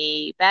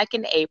Bethany back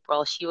in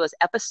April. She was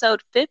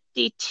episode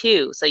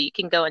 52. So you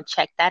can go and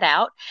check that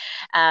out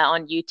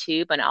on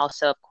YouTube and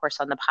also, of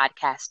course, on the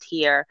podcast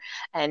here.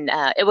 And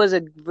it was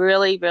a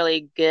really,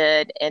 really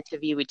good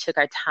interview. We took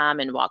our time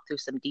and walked through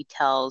some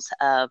details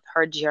of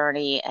her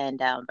journey,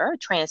 and very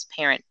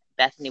transparent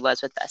Bethany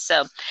was with us.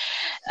 So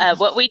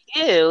what we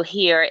do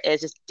here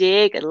is just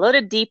dig a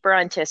little deeper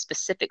into a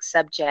specific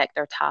subject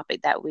or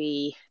topic that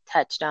we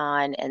touched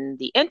on in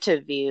the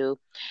interview.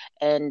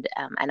 And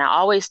I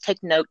always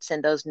take notes,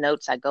 and those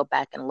notes I go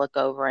back and look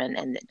over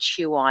and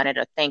chew on it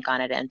or think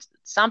on it. And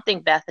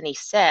something Bethany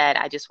said,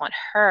 I just want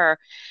her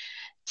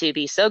to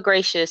be so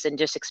gracious and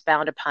just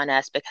expound upon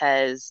us,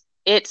 because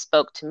it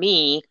spoke to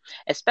me,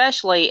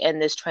 especially in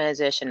this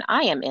transition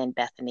I am in,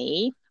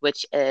 Bethany,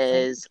 which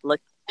is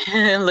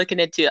looking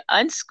into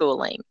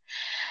unschooling.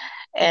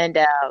 And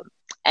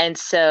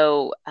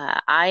so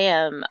I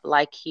am,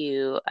 like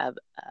you,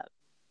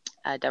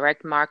 a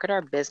direct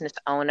marketer, business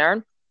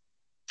owner,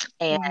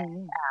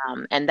 and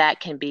that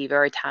can be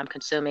very time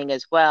consuming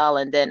as well.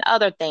 And then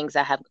other things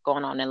I have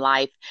going on in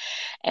life.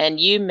 And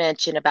you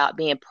mentioned about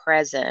being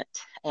present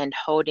and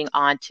holding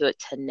on to it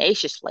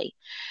tenaciously.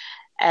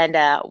 And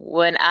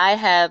when I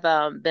have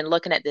been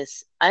looking at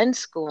this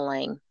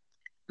unschooling,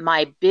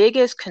 my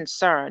biggest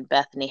concern,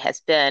 Bethany,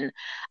 has been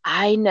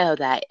I know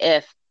that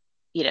if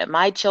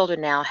my children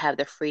now have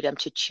the freedom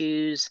to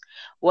choose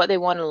what they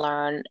want to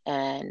learn,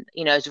 and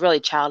it's really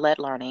child-led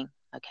learning.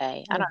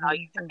 Okay, I don't know. Are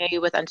you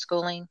familiar with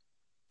unschooling?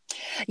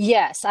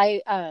 Yes,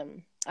 I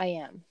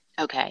am.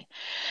 Okay,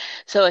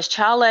 so it's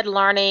child-led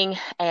learning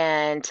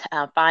and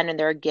finding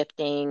their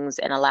giftings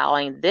and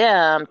allowing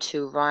them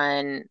to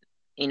run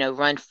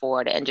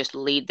forward and just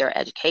lead their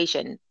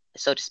education,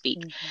 so to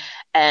speak.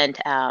 And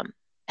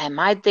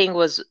my thing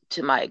was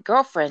to my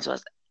girlfriends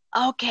was,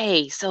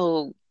 okay,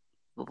 so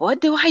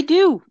what do I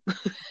do?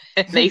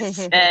 And they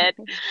said,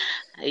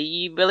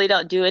 you really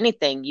don't do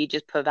anything. You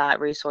just provide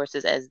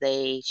resources as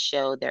they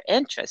show their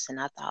interest. And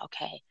I thought,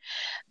 okay,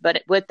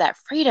 but with that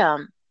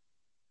freedom,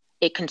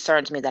 it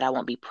concerns me that I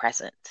won't be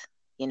present,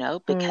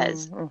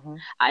 because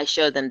I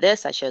show them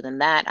this, I show them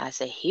that. I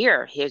say,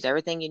 here's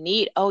everything you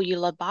need. Oh, you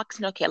love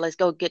boxing? Okay, let's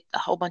go get a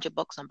whole bunch of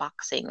books on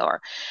boxing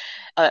or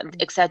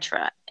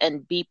etc.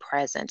 and be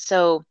present.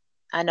 So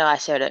I know I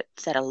said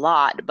a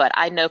lot, but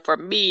I know for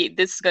me,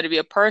 this is going to be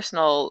a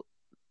personal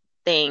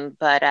thing,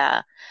 but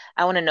I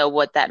want to know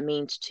what that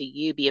means to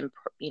you, being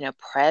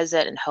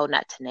present and holding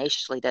that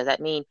tenaciously. Does that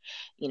mean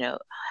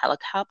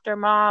helicopter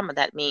mom, or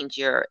that means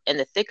you're in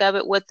the thick of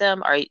it with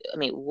them? Or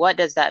what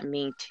does that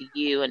mean to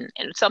you, and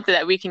something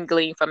that we can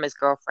glean from as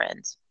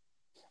girlfriends?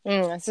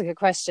 That's a good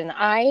question.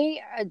 I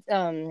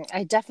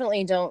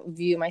definitely don't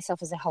view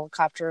myself as a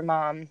helicopter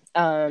mom.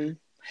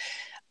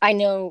 I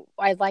know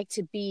I like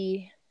to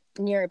be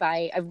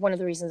nearby. One of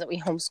the reasons that we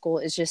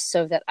homeschool is just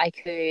so that I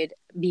could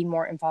be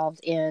more involved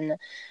in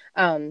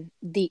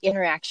the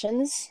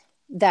interactions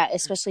that,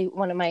 especially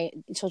one of my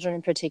children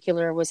in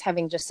particular was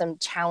having just some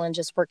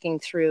challenges working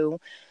through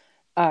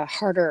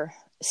harder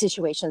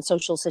situations,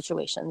 social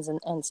situations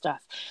and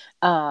stuff.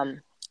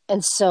 And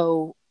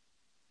so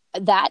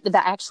that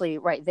actually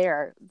right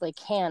there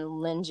can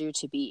lend you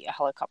to be a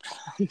helicopter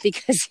mom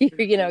because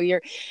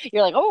you're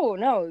like, oh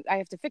no, I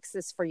have to fix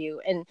this for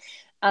you. And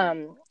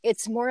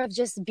it's more of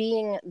just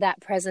being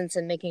that presence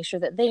and making sure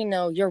that they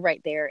know you're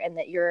right there and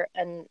that you're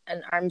an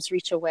arm's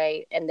reach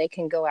away and they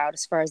can go out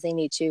as far as they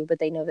need to, but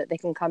they know that they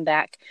can come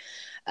back.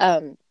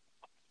 And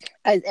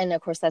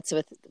of course that's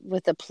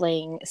with the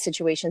playing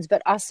situations,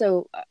 but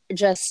also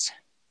just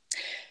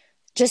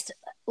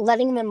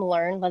letting them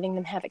learn, letting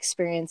them have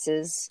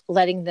experiences,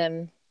 letting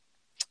them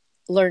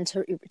learn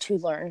to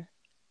learn,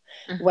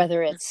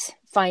 whether it's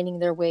finding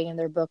their way in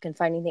their book and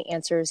finding the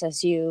answers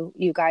as you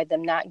guide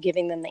them, not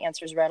giving them the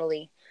answers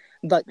readily,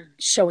 but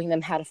showing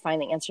them how to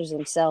find the answers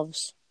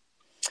themselves.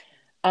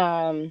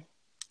 And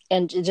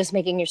just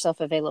making yourself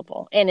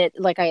available. And it,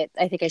 like I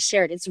think I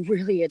shared, it's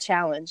really a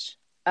challenge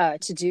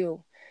to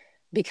do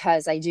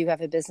because I do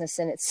have a business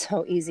and it's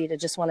so easy to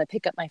just want to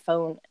pick up my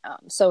phone.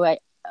 So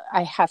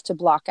I have to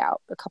block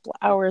out a couple of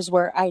hours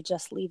where I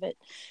just leave it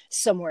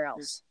somewhere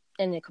else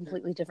in a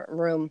completely different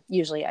room.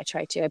 Usually I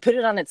put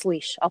it on its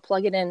leash. I'll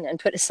plug it in and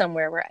put it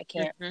somewhere where I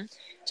can't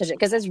touch it.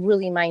 Cause that's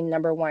really my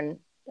number one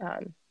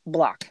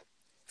block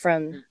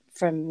from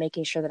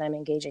making sure that I'm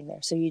engaging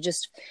there. So you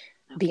just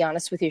be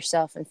honest with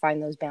yourself and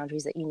find those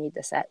boundaries that you need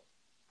to set.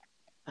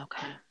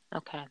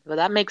 Okay. Well,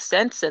 that makes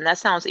sense. And that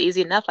sounds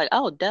easy enough. Like,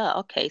 oh, duh.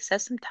 Okay.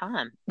 Set some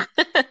time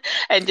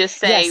and just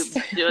say, yes.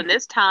 During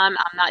this time,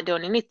 I'm not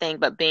doing anything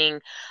but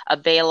being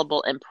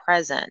available and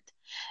present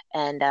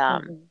and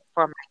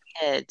for my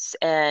kids.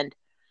 And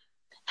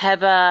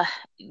have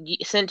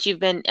since you've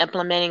been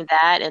implementing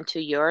that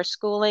into your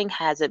schooling,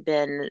 has it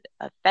been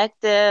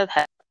effective?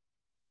 Have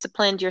you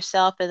disciplined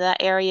yourself in that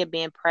area,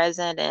 being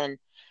present and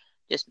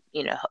just,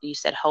 you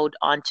said hold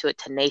on to it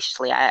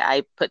tenaciously.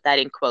 I put that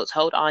in quotes,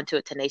 hold on to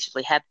it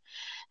tenaciously. Have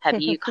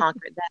you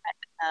conquered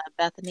that,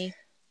 Bethany?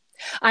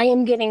 I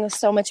am getting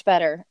so much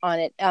better on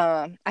it.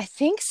 I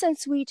think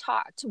since we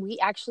talked, we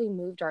actually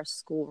moved our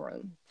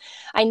schoolroom.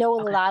 I know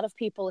a lot of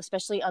people,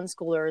 especially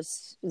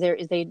unschoolers,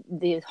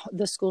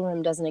 the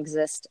schoolroom doesn't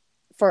exist.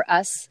 For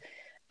us,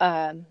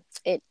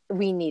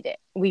 we need it.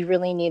 We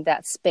really need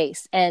that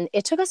space. And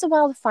it took us a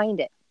while to find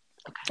it.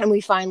 And we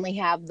finally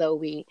have, though.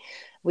 We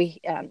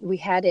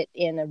had it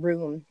in a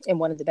room in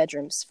one of the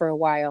bedrooms for a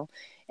while,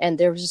 and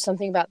there was just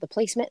something about the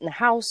placement in the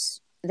house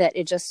that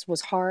it just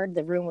was hard.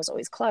 The room was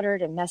always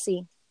cluttered and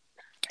messy,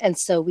 and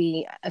so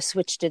we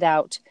switched it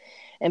out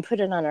and put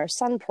it on our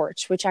sun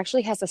porch, which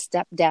actually has a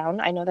step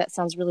down. I know that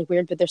sounds really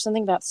weird, but there's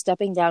something about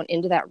stepping down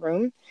into that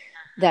room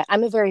that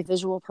I'm a very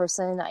visual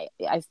person.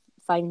 I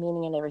find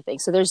meaning in everything,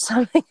 so there's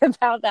something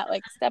about that,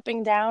 like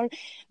stepping down,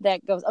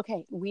 that goes,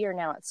 okay, we are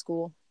now at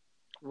school.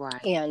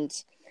 Right. And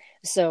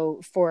so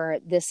for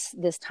this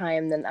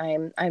time, then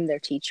I'm their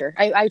teacher.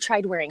 I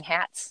tried wearing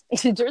hats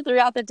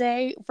throughout the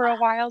day for a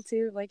while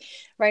too. Like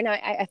right now,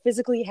 I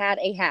physically had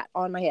a hat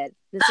on my head.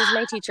 This is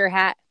my teacher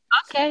hat.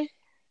 Okay.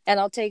 And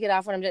I'll take it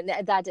off when I'm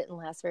done. That didn't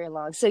last very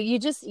long. So you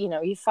just,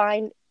 you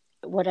find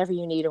whatever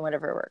you need and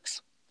whatever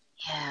works.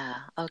 Yeah.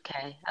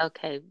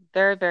 Okay.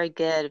 Very, very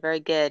good. Very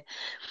good.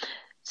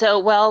 So,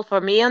 well,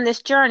 for me on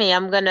this journey,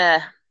 I'm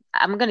gonna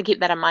keep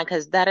that in mind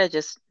because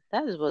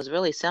was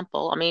really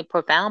simple. I mean,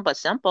 profound but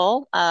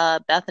simple.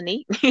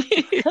 Bethany,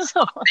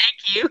 so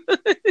thank you.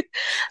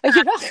 Oh,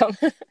 you're welcome.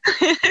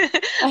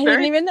 I didn't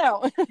Very, even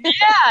know.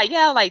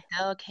 yeah, like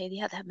okay,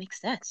 yeah, that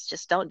makes sense.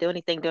 Just don't do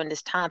anything during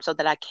this time so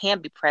that I can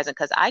be present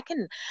because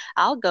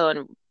I'll go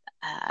and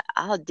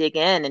I'll dig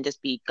in and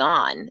just be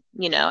gone,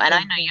 and I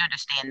know you Hmm.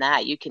 understand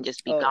that you can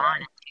just be Oh gone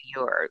yeah. into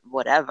your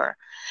whatever.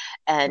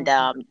 And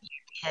Hmm.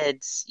 your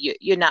kids,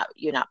 you're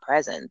not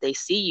present. They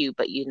see you,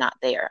 but you're not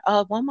there.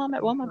 Oh, one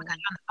moment, because Hmm. you're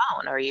on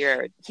the phone or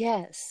you're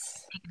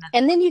Yes. taking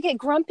And then you get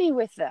grumpy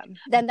with them.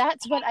 Then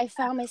that's what I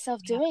found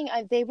myself a doing.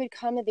 They would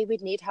come and they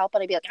would need help,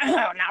 and I'd be like,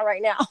 "Oh, not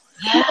right now. I'm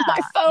yeah, on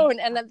my phone."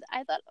 And then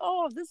I thought,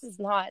 "Oh,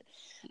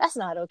 that's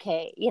not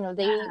okay."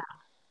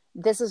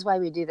 This is why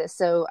we do this.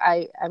 So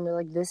I'm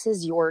like, this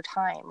is your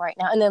time right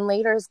now. And then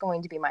later is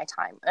going to be my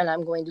time. And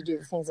I'm going to do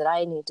the things that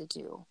I need to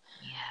do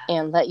yeah,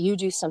 and let you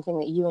do something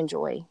that you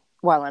enjoy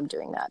while I'm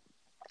doing that.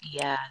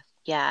 yeah,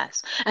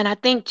 yes. And I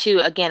think too,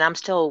 again, I'm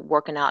still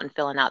working out and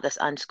filling out this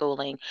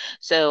unschooling.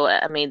 So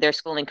I mean, their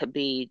schooling could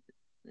be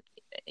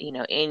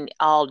in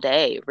all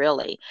day,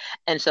 really.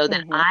 And so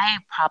then Hmm. I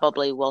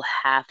probably will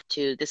have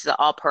to, this is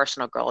all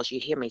personal, girls. You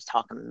hear me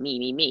talking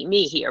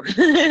me here. But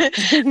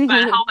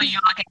hopefully you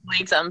all can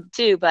glean something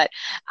too. But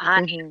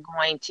I'm Hmm.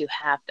 going to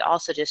have to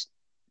also just,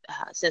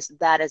 since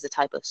that is the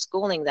type of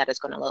schooling that is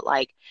going to look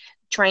like,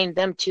 train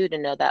them too to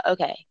know that,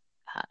 okay,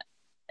 uh,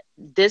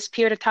 this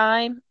period of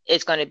time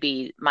is going to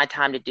be my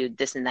time to do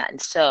this and that.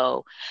 And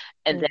so,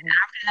 and then Hmm.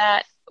 after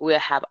that, we'll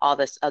have all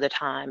this other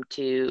time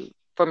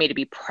for me to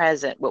be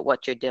present with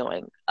what you're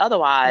doing.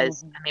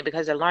 Otherwise, Hmm. I mean,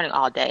 because they're learning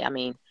all day, I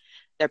mean,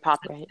 they're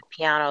popping Right. the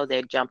piano,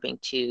 they're jumping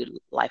to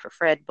Life of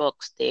Fred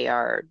books.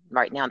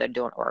 Right now they're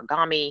doing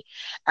origami.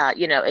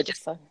 It That's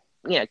just, fun.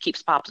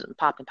 keeps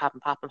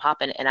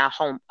popping. And our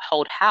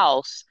whole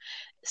house,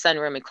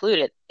 sunroom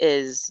included,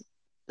 is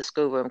the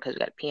schoolroom because we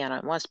got a piano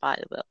in one spot.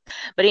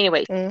 But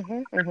anyway,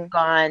 Hmm. Hmm.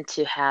 going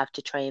to have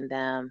to train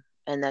them,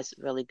 and that's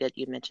really good.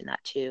 You mentioned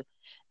that too.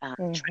 Train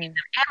Hmm. them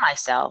and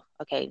myself.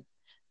 Okay,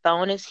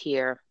 phone is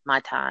here, my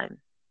time.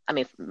 I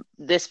mean,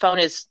 this phone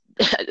is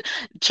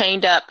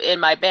chained up in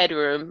my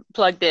bedroom,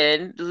 plugged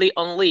in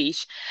on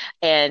leash,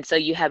 and so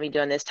you have me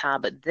doing this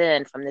time. But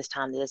then from this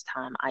time to this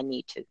time, I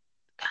need to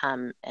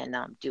come and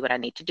do what I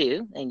need to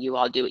do, and you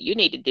all do what you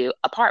need to do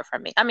apart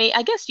from me. I mean,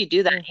 I guess you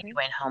do that Hmm.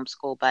 anyway in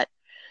homeschool, but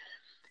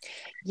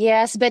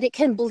Yes, but it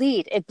can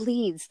bleed. It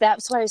bleeds.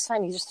 That's what I was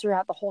finding. Just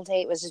throughout the whole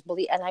day, it was just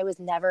bleed, and I was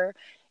never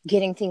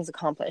getting things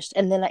accomplished.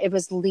 And then it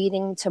was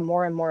leading to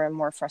more and more and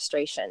more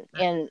frustration.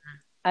 And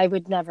I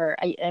would never.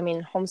 I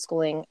mean,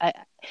 homeschooling.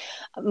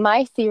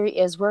 My theory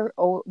is we're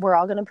all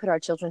going to put our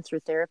children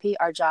through therapy.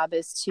 Our job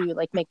is to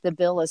like make the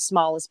bill as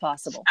small as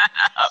possible.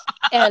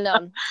 And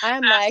I'm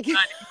that's like, funny.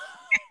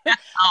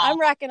 Oh, I'm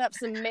racking up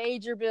some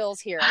major bills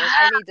here. Like,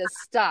 I need to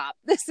stop.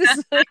 This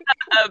is like,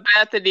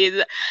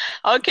 Bethany.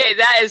 Okay,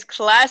 that is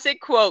classic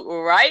quote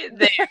right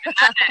there.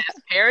 That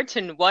is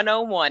parenting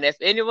 101. If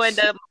anyone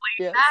doesn't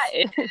believe that,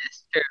 yes, it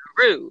is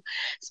true.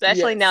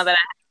 Especially now yes, that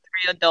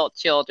I have 3 adult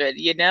children,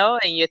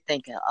 and you're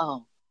thinking,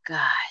 oh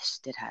gosh,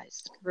 did I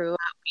screw up?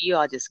 You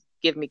all just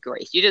give me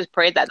grace. You just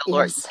pray that the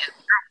Lord yes.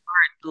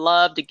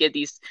 love to give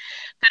these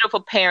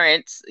pitiful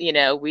parents,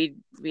 we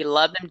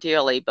love them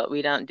dearly, but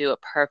we don't do it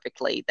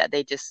perfectly, that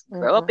they just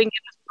grow up Hmm. and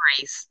give us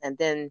grace, and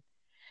then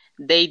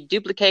they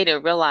duplicate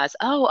and realize,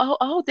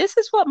 oh, this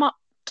is what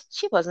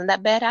she wasn't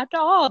that bad after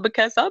all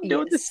because I'm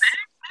doing the Yes.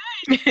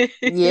 same.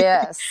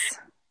 Yes.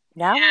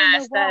 Now I know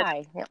Yes,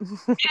 why. Yep.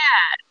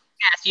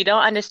 yes, you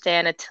don't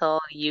understand until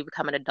you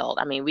become an adult.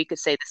 I mean, we could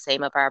say the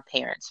same of our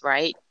parents,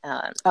 right?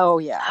 Oh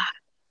yeah.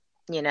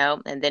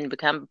 And then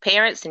become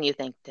parents and you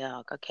think,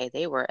 dog, okay,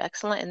 they were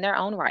excellent in their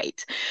own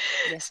right.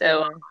 Yes, they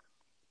So, were.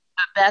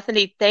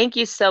 Bethany, thank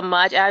you so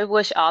much. I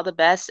wish all the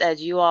best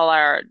as you all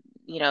are,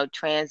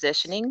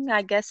 transitioning,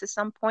 I guess, at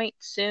some point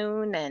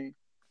soon, and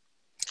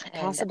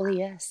Possibly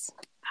yes.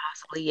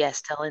 possibly, yes,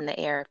 still in the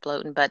air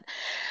floating. But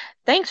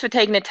thanks for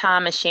taking the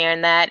time and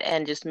sharing that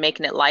and just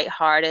making it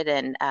lighthearted.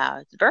 And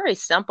it's very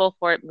simple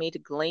for me to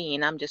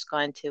glean. I'm just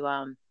going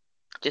to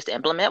just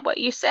implement what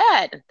you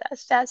said.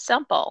 That's that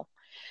simple.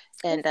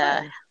 Oh, And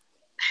fun.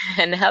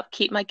 and help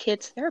keep my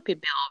kids' therapy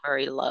bill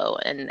very low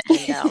and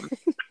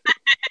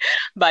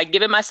by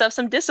giving myself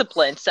some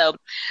discipline. So,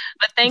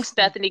 but thanks,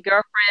 Bethany,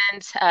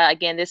 girlfriends.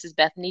 Again, this is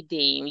Bethany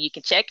Dean. You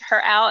can check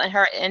her out and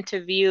her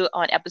interview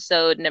on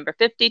episode number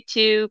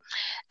 52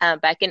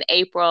 back in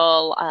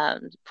April.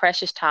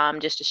 Precious time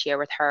just to share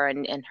with her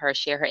and her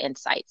share her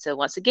insights. So,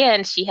 once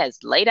again, she has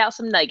laid out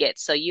some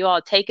nuggets. So, you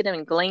all take it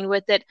and glean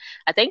with it.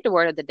 I think the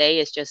word of the day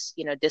is just,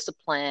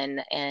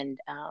 discipline and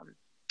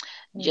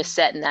just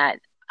setting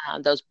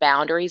those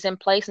boundaries in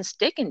place and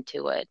sticking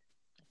to it.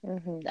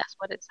 Mm-hmm. That's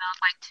what it sounds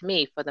like to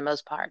me for the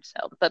most part.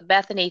 So, but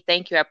Bethany,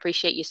 thank you. I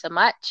appreciate you so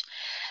much.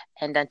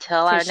 And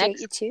Appreciate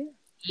you too.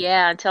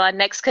 until our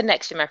next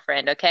connection, my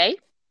friend. Okay.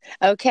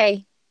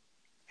 Okay.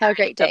 All Have a right.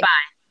 great Bye day. bye.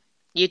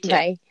 You too.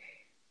 Bye.